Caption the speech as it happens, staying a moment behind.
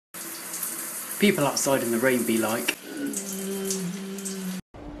people outside in the rain be like.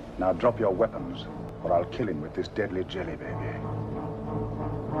 Now drop your weapons, or I'll kill him with this deadly jelly baby.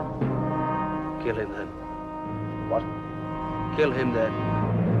 Kill him then. What? Kill him then.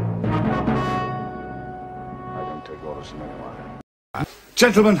 I don't take orders from anyone.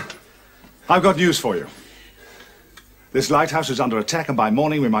 Gentlemen, I've got news for you. This lighthouse is under attack, and by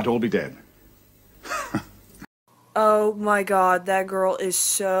morning we might all be dead. Oh my god, that girl is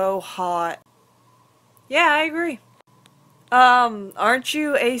so hot. Yeah, I agree. Aren't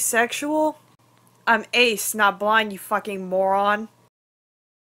you asexual? I'm ace, not blind, you fucking moron.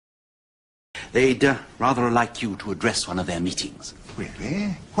 They'd rather like you to address one of their meetings.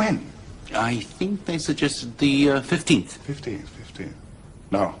 Really? When? I think they suggested the 15th. 15th.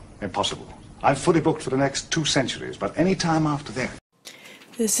 No, impossible. I'm fully booked for the next 2 centuries, but any time after that.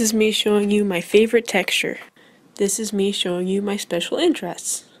 This is me showing you my favorite texture. This is me showing you my special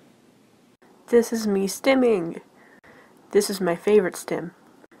interests. This is me stimming. This is my favorite stim.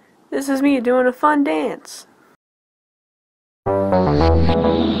 This is me doing a fun dance.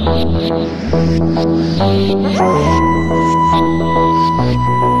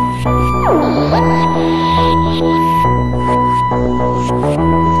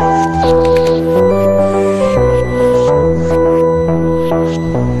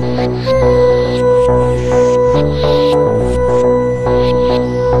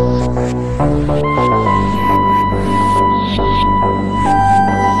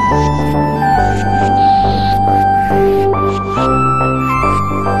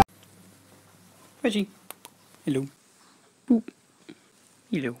 Reggie. Hello. Boop.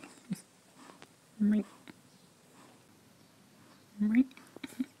 Hello. Meep. Meep.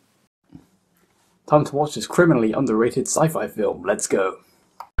 Time to watch this criminally underrated sci-fi film. Let's go.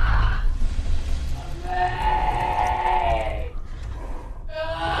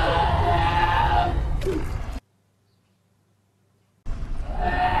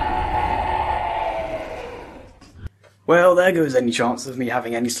 Well, there goes any chance of me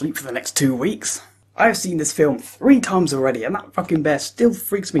having any sleep for the next 2 weeks. I've seen this film 3 times already, and that fucking bear still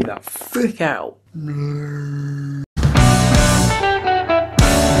freaks me the frick out.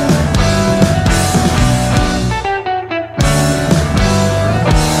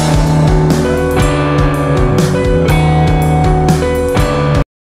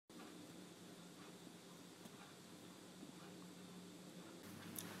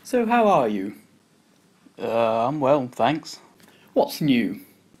 So how are you? I'm well, thanks. What's new?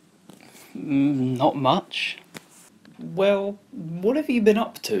 Not much. Well, what have you been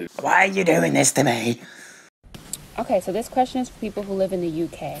up to? Why are you doing this to me? Okay, so this question is for people who live in the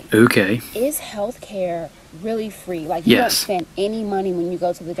UK. Okay. Is healthcare really free? Like, you don't Yes. spend any money when you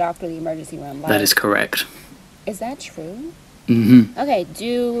go to the doctor or the emergency room? Like, That is correct. Is that true? Mm-hmm. Okay,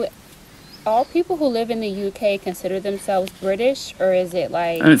 do all people who live in the UK consider themselves British? Or is it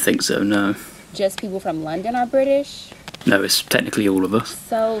like I don't think so, no. just people from London are British? No, it's technically all of us.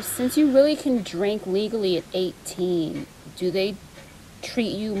 So, since you really can drink legally at 18, do they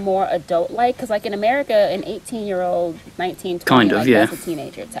treat you more adult-like? Because, like, in America, an 18-year-old, 19, 20, Kind of, like, yeah. that's a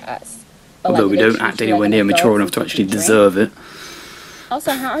teenager to us. But, Although like, we they don't treat act you anywhere like an near adult mature enough since to you actually can drink? deserve it.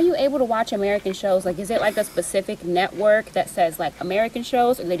 Also, how are you able to watch American shows? Like, is it like a specific network that says, like, American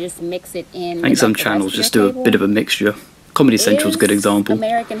shows, or they just mix it in? I think some channels just do a bit of a mixture. Comedy Central's a good example.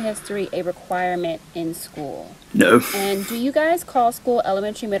 American history a requirement in school? No. And do you guys call school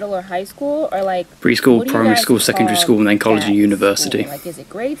elementary, middle, or high school? Or, like, Preschool, what do you primary guys school, secondary call school, and then college and that university. school? Like, is it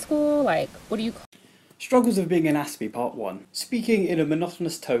grade school? Like, what do you call? Struggles of being an Aspie Part 1. Speaking in a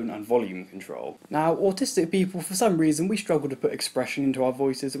monotonous tone and volume control. Now, autistic people, for some reason, we struggle to put expression into our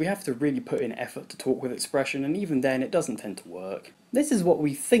voices. We have to really put in effort to talk with expression, and even then, it doesn't tend to work. This is what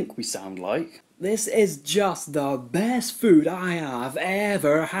we think we sound like. This is just the best food I have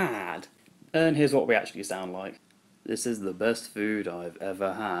ever had. And here's what we actually sound like. This is the best food I've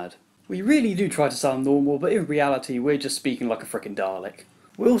ever had. We really do try to sound normal, but in reality, we're just speaking like a frickin' Dalek.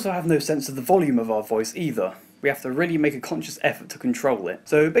 We also have no sense of the volume of our voice either. We have to really make a conscious effort to control it.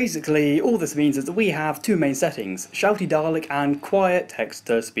 So basically, all this means is that we have 2 main settings, Shouty Dalek and Quiet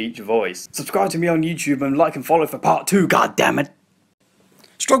Text-to-Speech Voice. Subscribe to me on YouTube and like and follow for part 2, goddammit!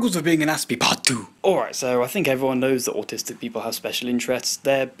 Struggles of being an Aspie Part 2. Alright, so I think everyone knows that autistic people have special interests.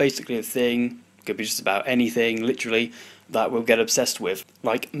 They're basically a thing, could be just about anything, literally, that we'll get obsessed with.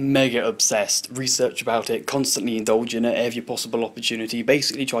 Like, mega obsessed, research about it, constantly indulge in it at every possible opportunity,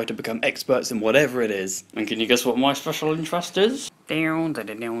 basically try to become experts in whatever it is. And can you guess what my special interest is?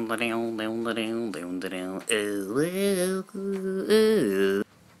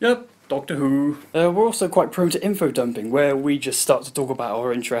 Yep, Doctor Who. We're also quite prone to info dumping, where we just start to talk about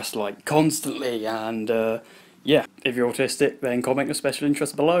our interests like constantly, and yeah, if you're autistic, then comment your special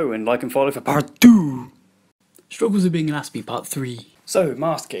interest below and like and follow for part 2. Struggles of being an Aspie part 3. So,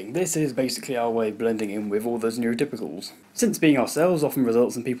 masking. This is basically our way of blending in with all those neurotypicals. Since being ourselves often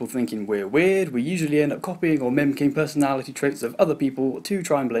results in people thinking we're weird, we usually end up copying or mimicking personality traits of other people to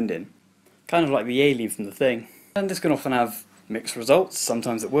try and blend in. Kind of like the alien from The Thing. And this can often have mixed results.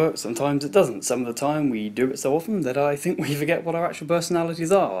 Sometimes it works, sometimes it doesn't. Some of the time we do it so often that I think we forget what our actual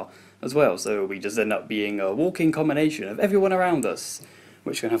personalities are as well, so we just end up being a walking combination of everyone around us,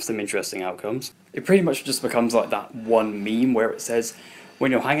 which can have some interesting outcomes. It pretty much just becomes like that one meme where it says,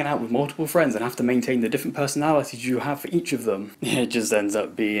 when you're hanging out with multiple friends and have to maintain the different personalities you have for each of them. It just ends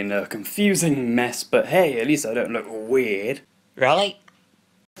up being a confusing mess, but hey, at least I don't look weird. Really?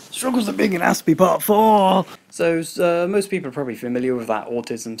 Struggles of being an Aspie part 4! So, most people are probably familiar with that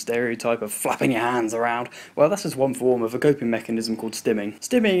autism stereotype of flapping your hands around. Well, that's just one form of a coping mechanism called stimming.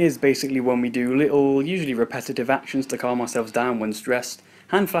 Stimming is basically when we do little, usually repetitive actions to calm ourselves down when stressed.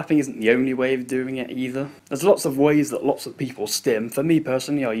 Hand flapping isn't the only way of doing it either. There's lots of ways that lots of people stim. For me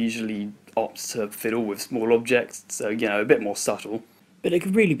personally, I usually opt to fiddle with small objects, so, you know, a bit more subtle. But it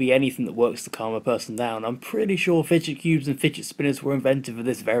could really be anything that works to calm a person down. I'm pretty sure fidget cubes and fidget spinners were invented for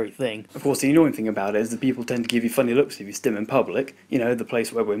this very thing. Of course, the annoying thing about it is that people tend to give you funny looks if you stim in public, you know, the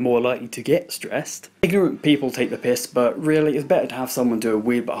place where we're more likely to get stressed. Ignorant people take the piss, but really it's better to have someone do a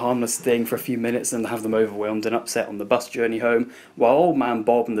weird but harmless thing for a few minutes than to have them overwhelmed and upset on the bus journey home, while old man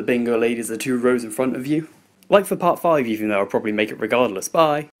Bob and the bingo ladies are 2 rows in front of you. Like for part 5, even though I'll probably make it regardless.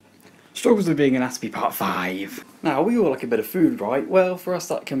 Bye! Struggles with being an Aspie part 5. Now, we all like a bit of food, right? Well, for us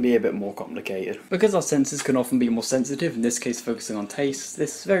that can be a bit more complicated. Because our senses can often be more sensitive, in this case focusing on taste,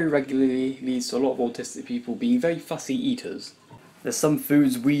 this very regularly leads to a lot of autistic people being very fussy eaters. There's some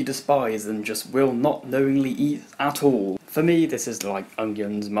foods we despise and just will not knowingly eat at all. For me, this is like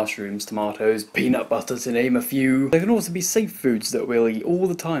onions, mushrooms, tomatoes, peanut butter to name a few. There can also be safe foods that we'll eat all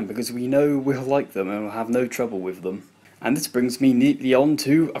the time because we know we'll like them and we'll have no trouble with them. And this brings me neatly on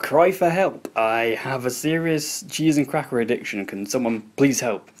to a cry for help. I have a serious cheese and cracker addiction. Can someone please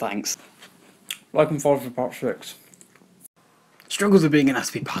help? Thanks. Like and follow for part 6. Struggles of being an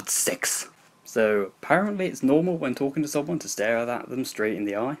Aspie part 6. So, apparently it's normal when talking to someone to stare at them straight in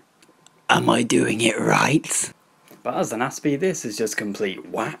the eye. Am I doing it right? But as an Aspie, this is just complete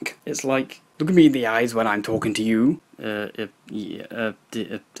whack. It's like, look at me in the eyes when I'm talking to you. No.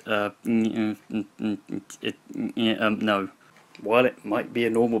 While it might be a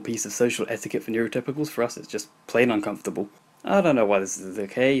normal piece of social etiquette for neurotypicals, for us it's just plain uncomfortable. I don't know why this is the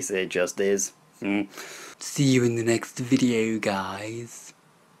case, it just is. See you in the next video, guys.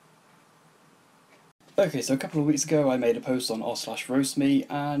 Okay, so a couple of weeks ago I made a post on r/roastme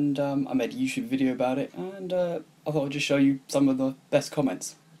and I made a YouTube video about it, and I thought I'd just show you some of the best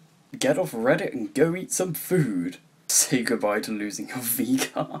comments. Get off Reddit and go eat some food. Say goodbye to losing your V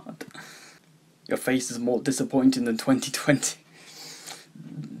card. Your face is more disappointing than 2020.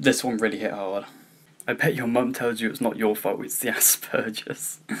 This one really hit hard. I bet your mum tells you it's not your fault, it's the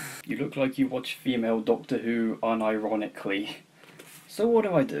Asperger's. You look like you watch female Doctor Who unironically. So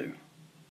what do?